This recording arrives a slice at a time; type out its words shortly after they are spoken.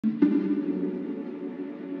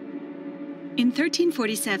In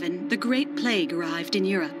 1347, the Great Plague arrived in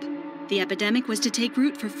Europe. The epidemic was to take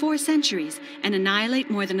root for 4 centuries and annihilate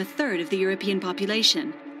more than a third of the European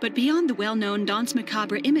population. But beyond the well-known Danse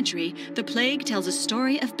Macabre imagery, the plague tells a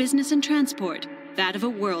story of business and transport, that of a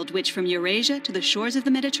world which from Eurasia to the shores of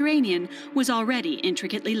the Mediterranean was already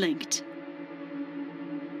intricately linked.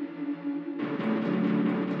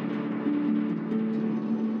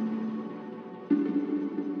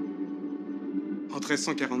 In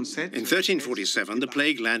 1347, the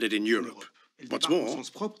plague landed in Europe. What's more,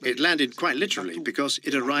 it landed quite literally because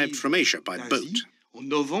it arrived from Asia by boat. In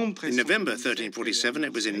November 1347,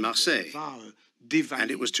 it was in Marseille,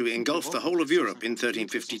 and it was to engulf the whole of Europe in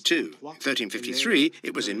 1352. In 1353,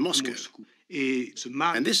 it was in Moscow.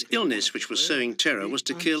 And this illness, which was sowing terror, was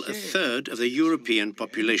to kill a third of the European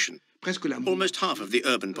population, almost half of the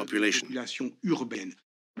urban population.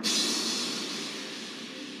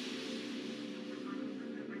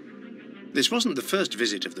 This wasn't the first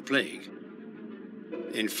visit of the plague.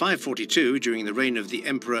 In 542, during the reign of the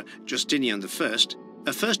Emperor Justinian I,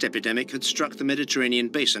 a first epidemic had struck the Mediterranean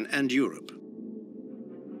basin and Europe.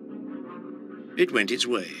 It went its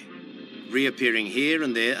way, reappearing here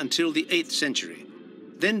and there until the 8th century,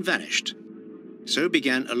 then vanished. So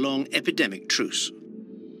began a long epidemic truce.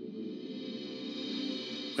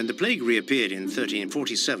 When the plague reappeared in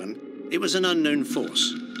 1347, it was an unknown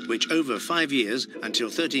force, which over 5 years, until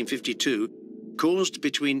 1352, caused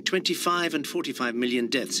between 25 and 45 million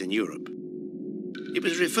deaths in Europe. It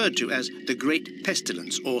was referred to as the Great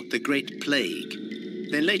Pestilence or the Great Plague,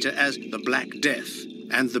 then later as the Black Death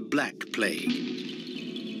and the Black Plague.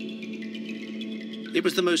 It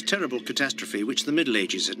was the most terrible catastrophe which the Middle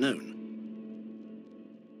Ages had known.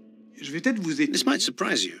 This might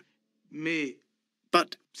surprise you,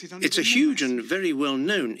 but it's a huge and very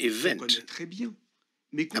well-known event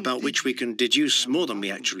about which we can deduce more than we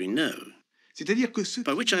actually know.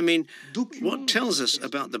 By which I mean, what tells us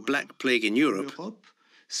about the Black Plague in Europe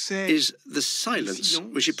is the silence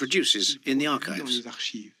which it produces in the archives.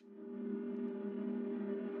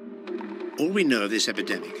 All we know of this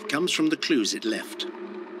epidemic comes from the clues it left.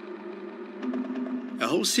 A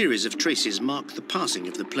whole series of traces mark the passing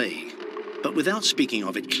of the plague, but without speaking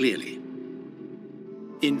of it clearly.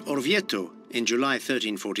 In Orvieto, in July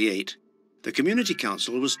 1348, the community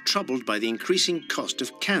council was troubled by the increasing cost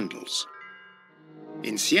of candles.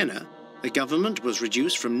 In Siena, the government was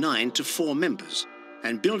reduced from 9 to 4 members,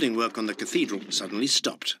 and building work on the cathedral suddenly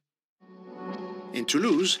stopped. In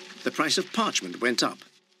Toulouse, the price of parchment went up,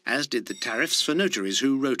 as did the tariffs for notaries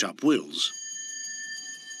who wrote up wills.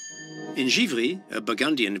 In Givry, a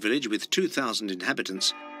Burgundian village with 2,000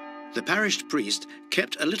 inhabitants, the parish priest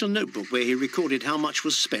kept a little notebook where he recorded how much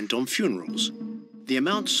was spent on funerals. The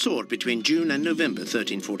amount soared between June and November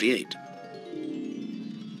 1348.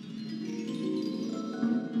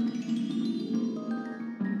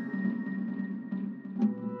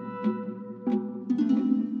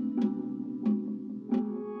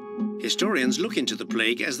 Historians look into the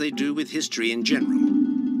plague as they do with history in general.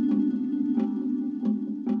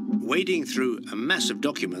 Wading through a mass of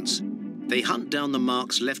documents, they hunt down the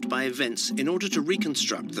marks left by events in order to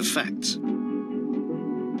reconstruct the facts.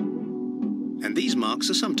 And these marks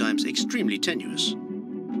are sometimes extremely tenuous,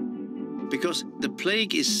 because the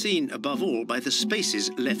plague is seen above all by the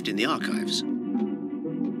spaces left in the archives.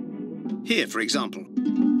 Here, for example,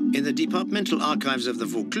 in the departmental archives of the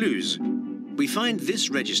Vaucluse, we find this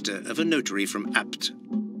register of a notary from Apt.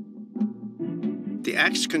 The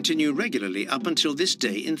acts continue regularly up until this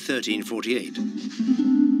day in 1348.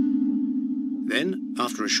 Then,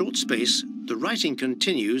 after a short space, the writing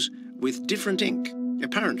continues with different ink,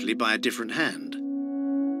 apparently by a different hand.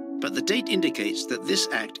 But the date indicates that this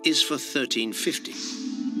act is for 1350.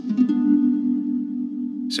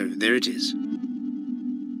 So there it is.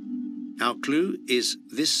 Our clue is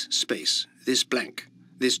this space, this blank,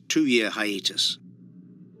 this 2-year hiatus.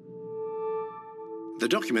 The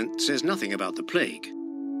document says nothing about the plague,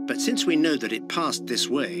 but since we know that it passed this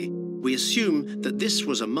way, we assume that this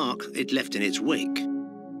was a mark it left in its wake.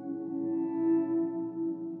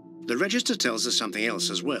 The register tells us something else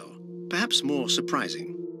as well, perhaps more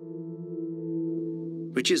surprising,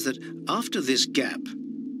 which is that after this gap,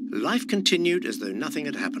 life continued as though nothing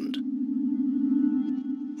had happened.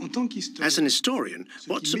 As an historian,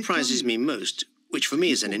 what surprises me most, which for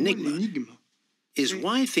me is an enigma, is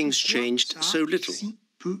why things changed so little.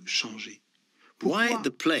 Why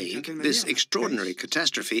the plague, this extraordinary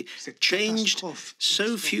catastrophe, changed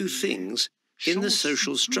so few things in the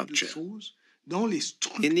social structure,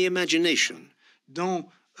 in the imagination,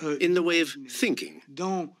 in the way of thinking,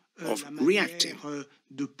 of reacting,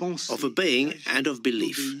 of obeying and of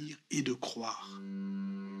belief.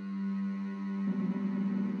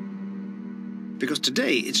 Because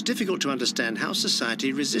today it's difficult to understand how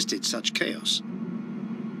society resisted such chaos.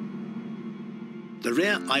 The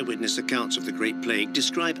rare eyewitness accounts of the Great Plague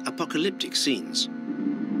describe apocalyptic scenes.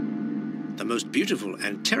 The most beautiful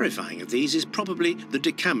and terrifying of these is probably the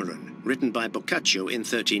Decameron, written by Boccaccio in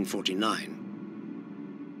 1349.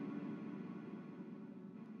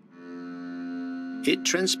 It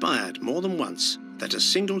transpired more than once that a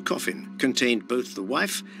single coffin contained both the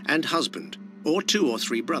wife and husband, or 2 or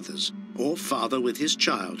 3 brothers, or father with his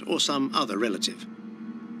child, or some other relative.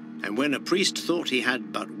 And when a priest thought he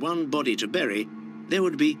had but one body to bury, there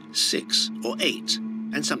would be 6 or 8,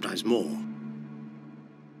 and sometimes more.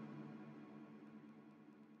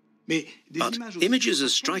 But images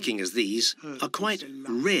as striking as these are quite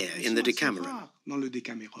rare in the Decameron.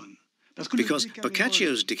 Because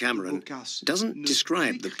Boccaccio's Decameron doesn't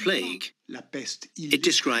describe the plague, it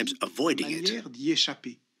describes avoiding it.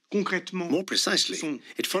 More precisely,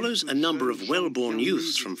 it follows a number of well-born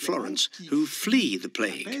youths from Florence who flee the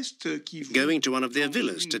plague, going to one of their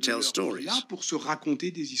villas to tell stories.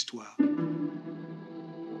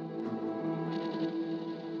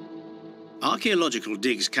 Archaeological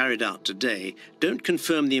digs carried out today don't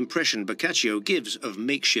confirm the impression Boccaccio gives of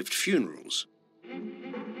makeshift funerals.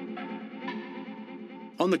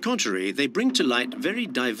 On the contrary, they bring to light very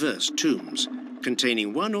diverse tombs,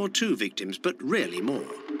 containing 1 or 2 victims, but rarely more.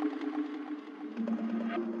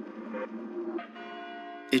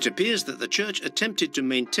 It appears that the church attempted to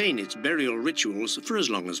maintain its burial rituals for as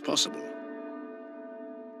long as possible.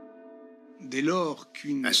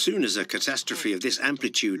 As soon as a catastrophe of this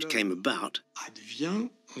amplitude came about,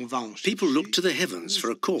 people looked to the heavens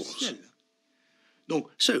for a cause.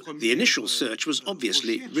 So the initial search was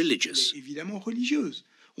obviously religious.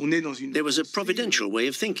 There was a providential way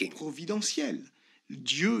of thinking.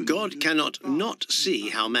 God cannot not see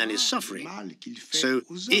how man is suffering. So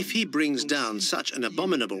if he brings down such an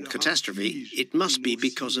abominable catastrophe, it must be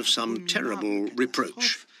because of some terrible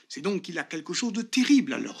reproach.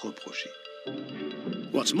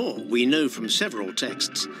 What's more, we know from several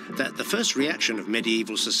texts that the first reaction of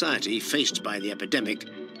medieval society faced by the epidemic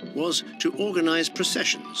was to organize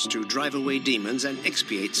processions to drive away demons and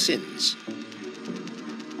expiate sins.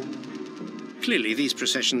 Clearly, these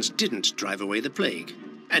processions didn't drive away the plague,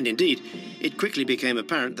 and indeed, it quickly became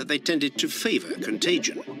apparent that they tended to favor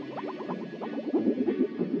contagion.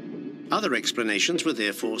 Other explanations were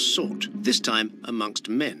therefore sought, this time amongst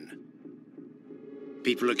men.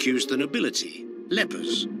 People accused the nobility,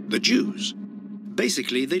 lepers, the Jews.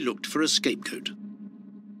 Basically, they looked for a scapegoat.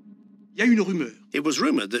 It was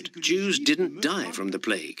rumored that Jews didn't die from the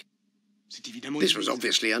plague. This was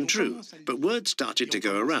obviously untrue, but word started to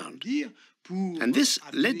go around. And this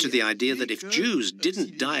led to the idea that if Jews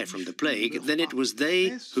didn't die from the plague, then it was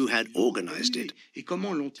they who had organized it.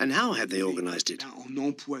 And how had they organized it?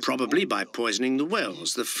 Probably by poisoning the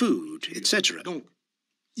wells, the food, etc.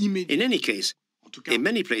 In any case, in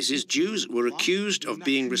many places, Jews were accused of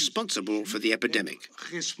being responsible for the epidemic.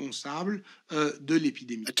 A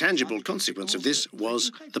tangible consequence of this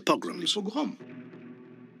was the pogroms.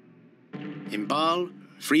 In Bâle,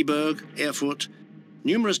 Freiburg, Erfurt,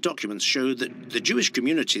 numerous documents show that the Jewish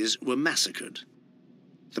communities were massacred.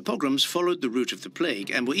 The pogroms followed the route of the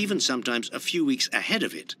plague and were even sometimes a few weeks ahead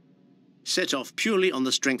of it, set off purely on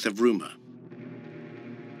the strength of rumor.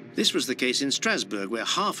 This was the case in Strasbourg, where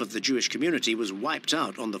half of the Jewish community was wiped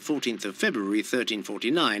out on the 14th of February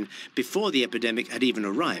 1349, before the epidemic had even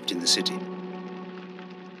arrived in the city.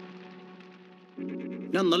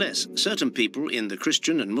 Nonetheless, certain people in the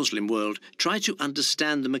Christian and Muslim world try to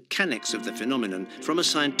understand the mechanics of the phenomenon from a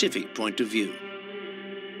scientific point of view.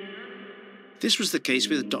 This was the case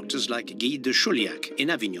with doctors like Guy de Chauliac in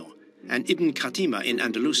Avignon and Ibn Khatima in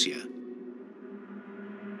Andalusia.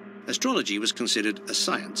 Astrology was considered a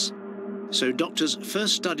science, so doctors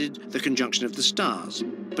first studied the conjunction of the stars,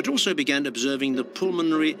 but also began observing the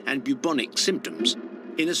pulmonary and bubonic symptoms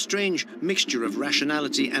in a strange mixture of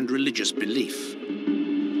rationality and religious belief.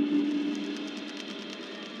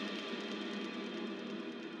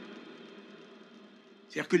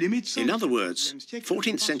 In other words,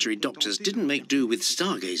 14th century doctors didn't make do with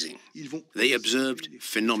stargazing. They observed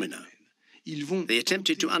phenomena. They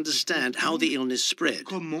attempted to understand how the illness spread.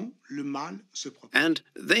 And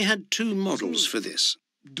they had 2 models for this.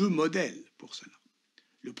 The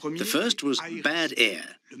first was bad air.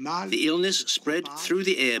 The illness spread through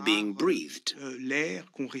the air being breathed.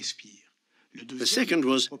 The second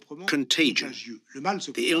was contagion.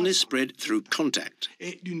 The illness spread through contact.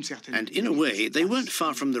 And in a way, they weren't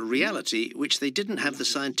far from the reality which they didn't have the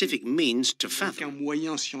scientific means to fathom.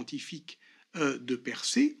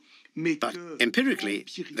 But empirically,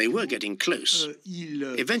 they were getting close,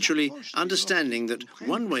 eventually understanding that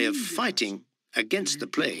one way of fighting against the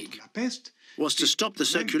plague was to stop the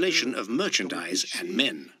circulation of merchandise and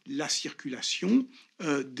men. La circulation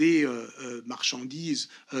des marchandises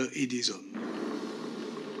et des hommes.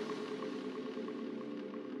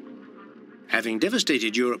 Having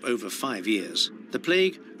devastated Europe over 5 years, the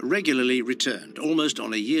plague regularly returned, almost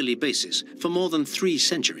on a yearly basis, for more than 3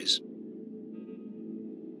 centuries.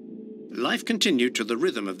 Life continued to the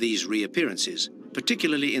rhythm of these reappearances,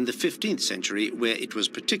 particularly in the 15th century, where it was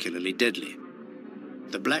particularly deadly.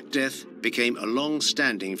 The Black Death became a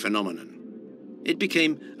long-standing phenomenon. It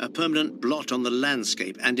became a permanent blot on the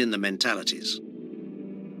landscape and in the mentalities.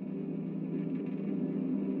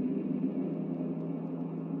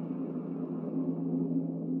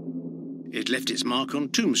 It left its mark on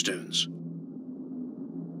tombstones.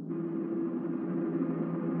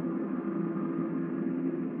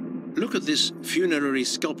 Look at this funerary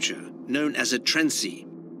sculpture known as a transi,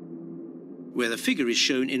 where the figure is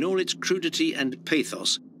shown in all its crudity and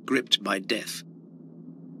pathos, gripped by death.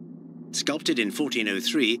 Sculpted in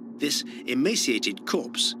 1403, this emaciated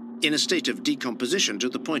corpse, in a state of decomposition to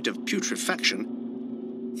the point of putrefaction,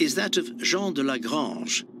 is that of Jean de la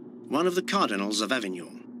Grange, one of the cardinals of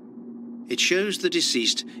Avignon. It shows the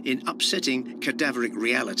deceased in upsetting cadaveric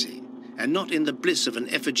reality, and not in the bliss of an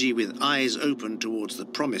effigy with eyes open towards the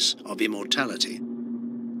promise of immortality.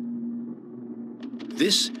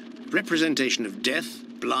 This representation of death,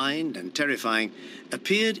 blind and terrifying,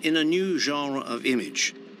 appeared in a new genre of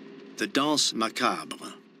image, the danse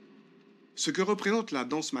macabre.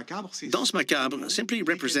 Danse macabre simply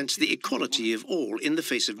represents the equality of all in the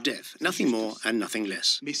face of death, nothing more and nothing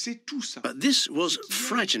less. But this was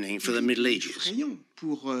frightening for the Middle Ages,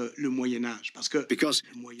 because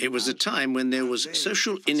it was a time when there was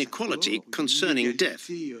social inequality concerning death,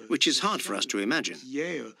 which is hard for us to imagine.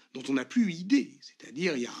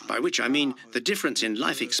 By which I mean the difference in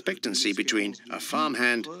life expectancy between a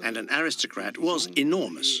farmhand and an aristocrat was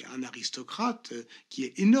enormous.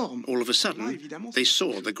 All of a sudden, they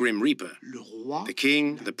saw the Grim Reaper. The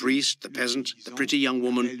king, the priest, the peasant, the pretty young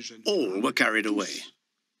woman, all were carried away.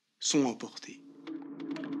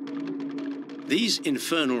 These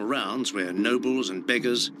infernal rounds where nobles and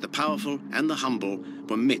beggars, the powerful and the humble,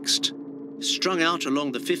 were mixed, strung out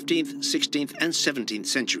along the 15th, 16th and 17th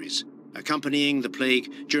centuries, accompanying the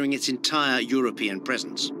plague during its entire European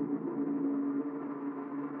presence.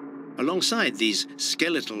 Alongside these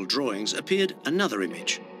skeletal drawings appeared another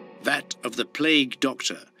image, that of the plague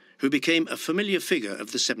doctor, who became a familiar figure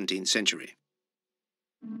of the 17th century.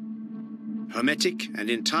 Hermetic and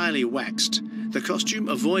entirely waxed, the costume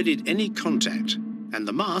avoided any contact, and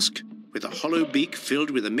the mask, with a hollow beak filled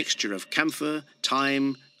with a mixture of camphor,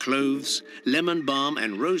 thyme, cloves, lemon balm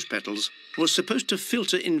and rose petals, was supposed to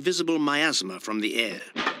filter invisible miasma from the air.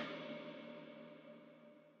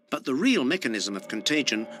 But the real mechanism of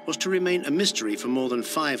contagion was to remain a mystery for more than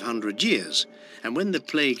 500 years, and when the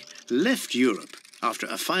plague left Europe after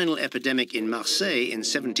a final epidemic in Marseille in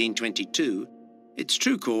 1722, its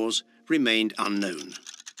true cause remained unknown.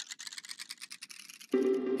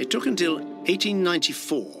 It took until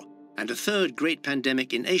 1894 and a third great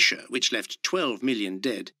pandemic in Asia, which left 12 million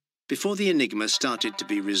dead, before the enigma started to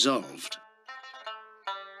be resolved.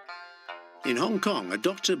 In Hong Kong, a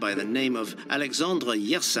doctor by the name of Alexandre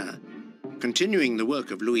Yersin, continuing the work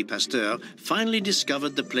of Louis Pasteur, finally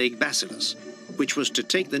discovered the plague bacillus, which was to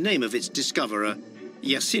take the name of its discoverer,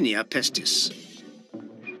 Yersinia pestis.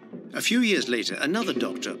 A few years later, another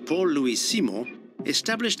doctor, Paul-Louis Simon,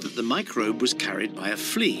 established that the microbe was carried by a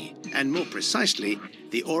flea, and more precisely,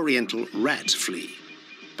 the oriental rat flea.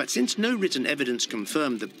 But since no written evidence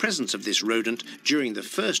confirmed the presence of this rodent during the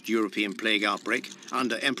first European plague outbreak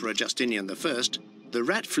under Emperor Justinian I, the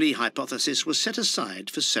rat flea hypothesis was set aside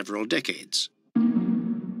for several decades.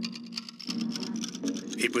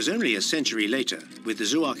 It was only a century later, with the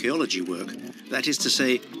zooarchaeology work, that is to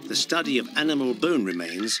say, the study of animal bone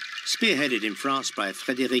remains, spearheaded in France by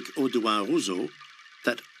Frédéric Audouin-Rousseau,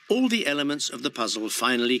 that all the elements of the puzzle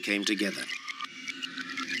finally came together.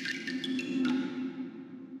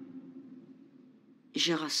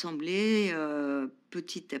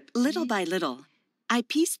 Little by little, I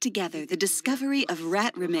pieced together the discovery of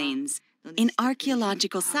rat remains in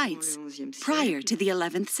archaeological sites prior to the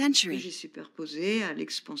 11th century.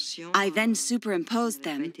 I then superimposed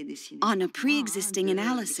them on a pre-existing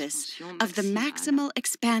analysis of the maximal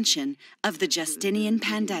expansion of the Justinian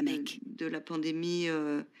pandemic.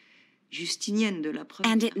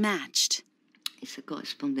 And it matched.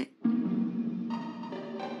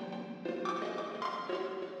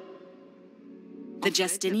 The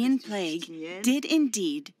Justinian plague did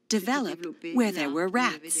indeed develop where there were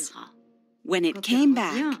rats. When it came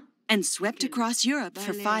back and swept across Europe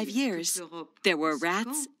for 5 years, there were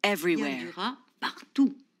rats everywhere.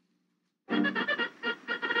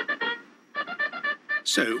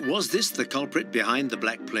 So, was this the culprit behind the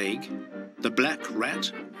Black Plague? The Black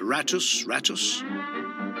Rat? Ratus ratus?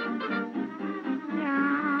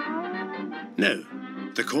 No.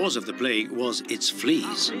 The cause of the plague was its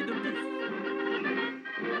fleas.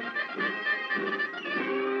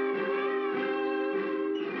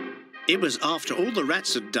 It was after all the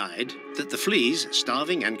rats had died that the fleas,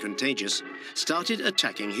 starving and contagious, started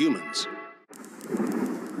attacking humans.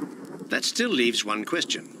 That still leaves one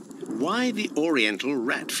question. Why the Oriental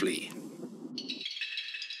rat flea?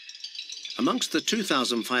 Amongst the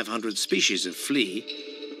 2,500 species of flea,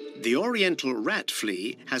 the Oriental rat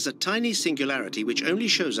flea has a tiny singularity which only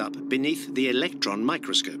shows up beneath the electron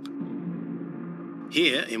microscope.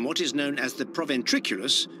 Here, in what is known as the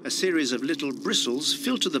proventriculus, a series of little bristles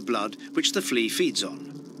filter the blood which the flea feeds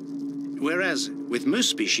on. Whereas, with most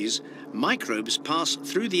species, microbes pass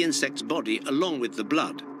through the insect's body along with the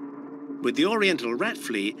blood. With the Oriental rat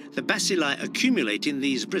flea, the bacilli accumulate in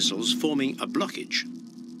these bristles, forming a blockage.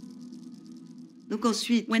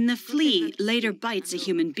 When the flea later bites a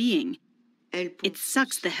human being, it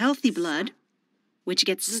sucks the healthy blood, which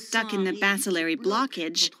gets stuck in the bacillary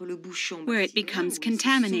blockage, where it becomes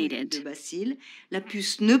contaminated.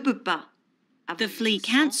 The flea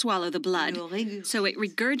can't swallow the blood, so it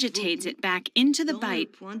regurgitates it back into the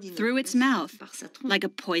bite through its mouth, like a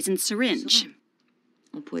poisoned syringe.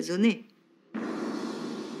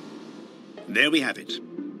 There we have it.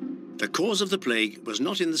 The cause of the plague was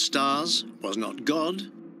not in the stars, was not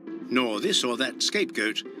God, nor this or that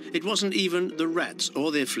scapegoat. It wasn't even the rats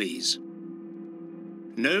or their fleas.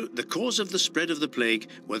 No, the cause of the spread of the plague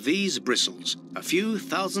were these bristles, a few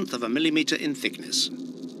thousandth of a millimeter in thickness.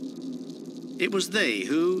 It was they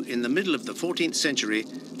who, in the middle of the 14th century,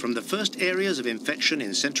 from the first areas of infection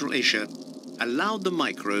in Central Asia, allowed the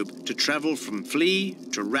microbe to travel from flea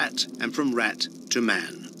to rat and from rat to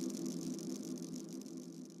man.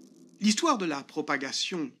 L'histoire de la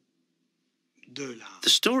propagation de la... The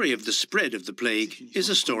story of the spread of the plague is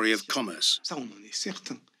a story of commerce. Ça, on en est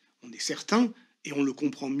certain. On est certain. Et on le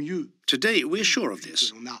comprend mieux. Today we're sure of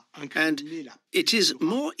this, and it is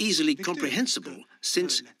more easily comprehensible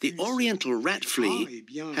since the Oriental rat flea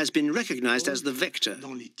has been recognized as the vector,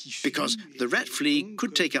 because the rat flea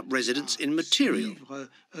could take up residence in material,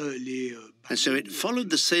 and so it followed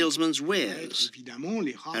the salesman's wares,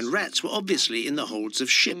 and rats were obviously in the holds of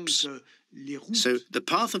ships. So the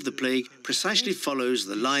path of the plague precisely follows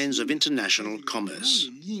the lines of international commerce.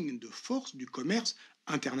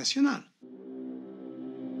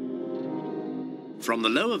 From the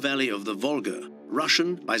lower valley of the Volga,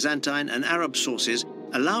 Russian, Byzantine and Arab sources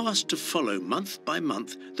allow us to follow month by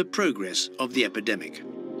month the progress of the epidemic.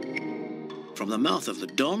 From the mouth of the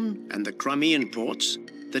Don and the Crimean ports,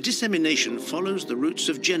 the dissemination follows the routes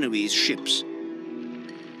of Genoese ships.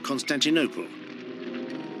 Constantinople,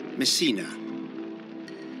 Messina,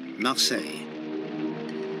 Marseille.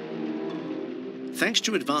 Thanks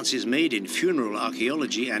to advances made in funeral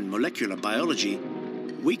archaeology and molecular biology,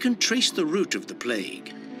 we can trace the route of the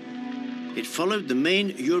plague. It followed the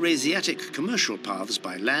main Eurasiatic commercial paths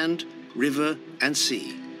by land, river, and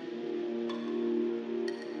sea.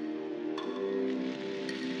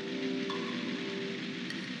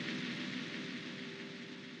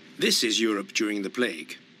 This is Europe during the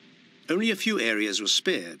plague. Only a few areas were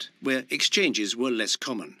spared, where exchanges were less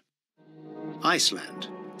common. Iceland,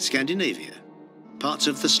 Scandinavia, parts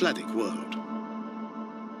of the Slavic world.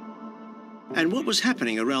 And what was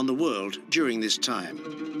happening around the world during this time?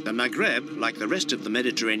 The Maghreb, like the rest of the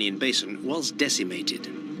Mediterranean basin, was decimated.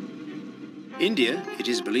 India, it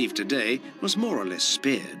is believed today, was more or less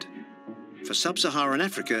spared. For sub-Saharan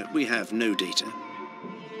Africa, we have no data.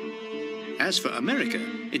 As for America,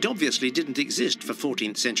 it obviously didn't exist for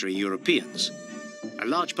 14th century Europeans. A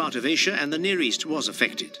large part of Asia and the Near East was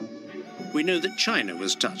affected. We know that China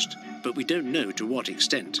was touched, but we don't know to what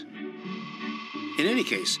extent. In any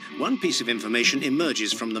case, one piece of information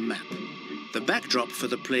emerges from the map. The backdrop for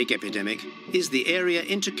the plague epidemic is the area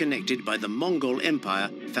interconnected by the Mongol Empire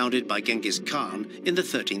founded by Genghis Khan in the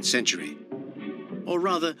 13th century. Or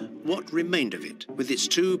rather, what remained of it, with its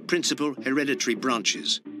two principal hereditary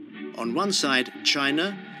branches. On one side,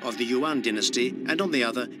 China, of the Yuan dynasty, and on the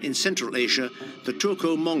other, in Central Asia, the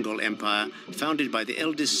Turco-Mongol Empire, founded by the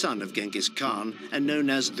eldest son of Genghis Khan and known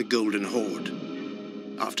as the Golden Horde.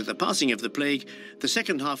 After the passing of the plague, the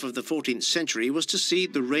second half of the 14th century was to see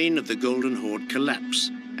the reign of the Golden Horde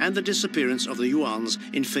collapse and the disappearance of the Yuans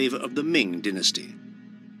in favor of the Ming dynasty.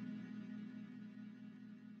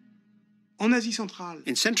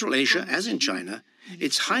 In Central Asia, as in China,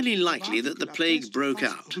 it's highly likely that the plague broke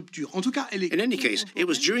out. In any case, it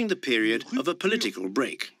was during the period of a political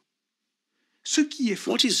break.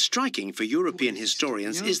 What is striking for European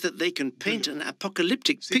historians is that they can paint an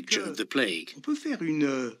apocalyptic picture of the plague.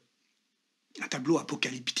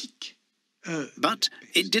 But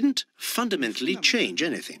it didn't fundamentally change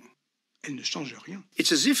anything.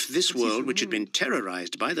 It's as if this world, which had been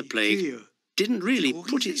terrorized by the plague, didn't really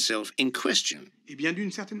put itself in question,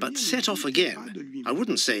 but set off again. I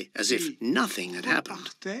wouldn't say as if nothing had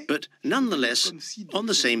happened, but nonetheless on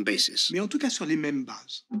the same basis.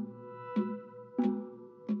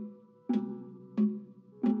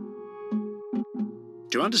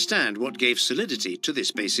 To understand what gave solidity to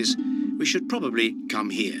this basis, we should probably come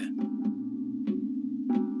here.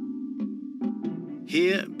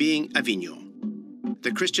 Here being Avignon,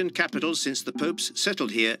 the Christian capital since the popes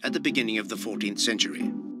settled here at the beginning of the 14th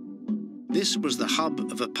century. This was the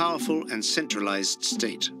hub of a powerful and centralized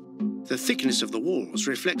state. The thickness of the walls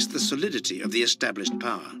reflects the solidity of the established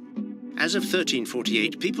power. As of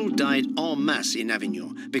 1348, people died en masse in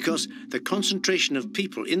Avignon because the concentration of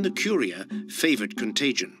people in the Curia favored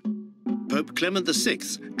contagion. Pope Clement VI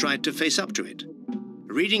tried to face up to it.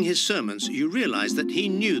 Reading his sermons, you realize that he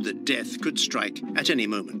knew that death could strike at any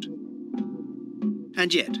moment.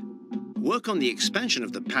 And yet, work on the expansion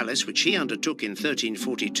of the palace, which he undertook in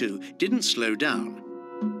 1342, didn't slow down.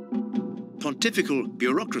 Pontifical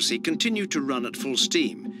bureaucracy continued to run at full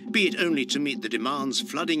steam, be it only to meet the demands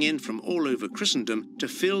flooding in from all over Christendom to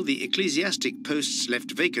fill the ecclesiastic posts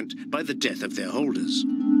left vacant by the death of their holders.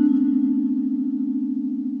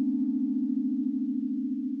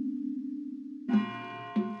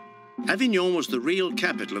 Avignon was the real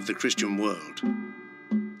capital of the Christian world,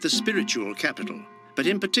 the spiritual capital, but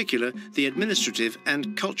in particular the administrative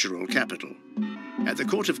and cultural capital. At the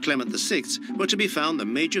court of Clement VI were to be found the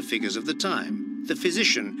major figures of the time, the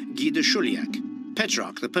physician Guy de Chauliac,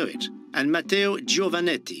 Petrarch the poet, and Matteo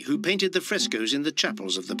Giovannetti, who painted the frescoes in the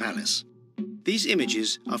chapels of the palace. These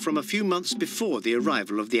images are from a few months before the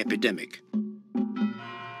arrival of the epidemic.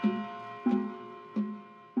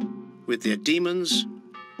 With their demons,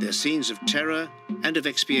 their scenes of terror and of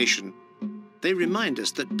expiation, they remind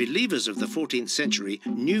us that believers of the 14th century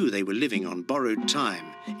knew they were living on borrowed time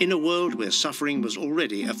in a world where suffering was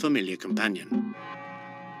already a familiar companion.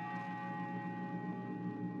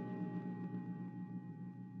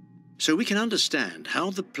 So we can understand how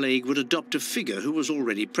the plague would adopt a figure who was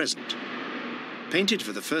already present. Painted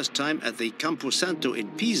for the first time at the Camposanto in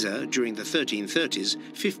Pisa during the 1330s,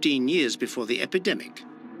 15 years before the epidemic,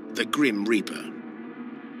 the Grim Reaper.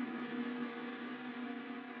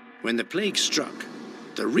 When the plague struck,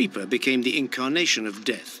 the Reaper became the incarnation of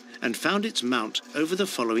death and found its mount over the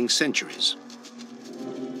following centuries.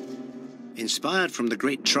 Inspired from the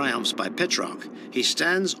great triumphs by Petrarch, he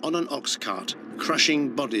stands on an ox cart,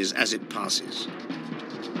 crushing bodies as it passes.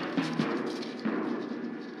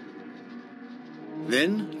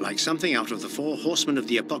 Then, like something out of the four horsemen of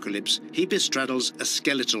the apocalypse, he bestraddles a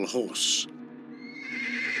skeletal horse.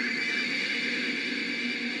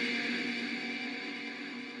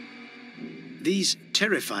 These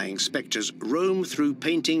terrifying spectres roam through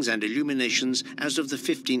paintings and illuminations as of the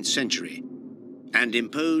 15th century and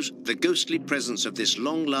impose the ghostly presence of this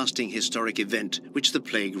long-lasting historic event which the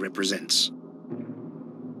plague represents.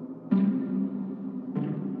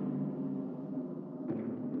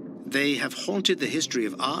 They have haunted the history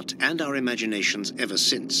of art and our imaginations ever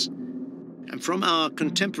since. And from our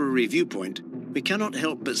contemporary viewpoint, we cannot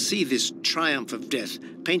help but see this triumph of death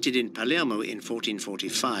painted in Palermo in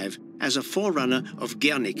 1445 as a forerunner of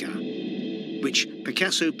Guernica, which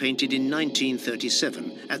Picasso painted in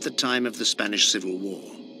 1937 at the time of the Spanish Civil War.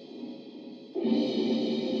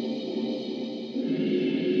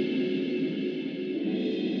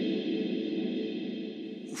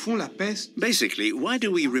 Basically, why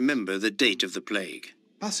do we remember the date of the plague?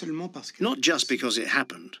 Not just because it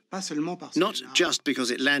happened, not just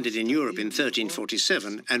because it landed in Europe in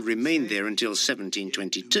 1347 and remained there until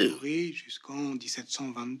 1722,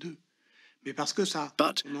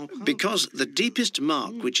 But because the deepest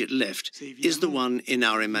mark which it left is the one in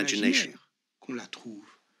our imagination.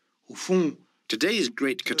 Today's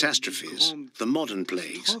great catastrophes, the modern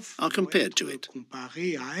plagues, are compared to it.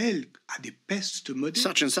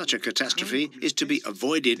 Such and such a catastrophe is to be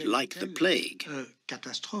avoided like the plague.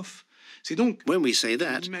 When we say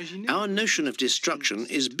that, our notion of destruction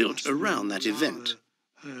is built around that event.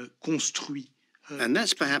 And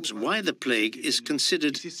that's perhaps why the plague is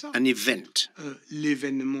considered an event.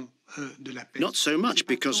 Not so much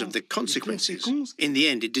because of the consequences. In the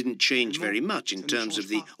end, it didn't change very much in terms of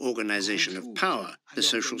the organization of power, the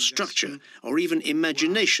social structure, or even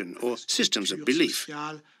imagination or systems of belief.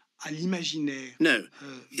 No,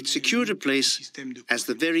 it secured a place as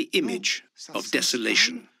the very image of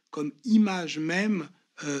desolation. Comme image même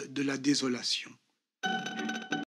de la désolation.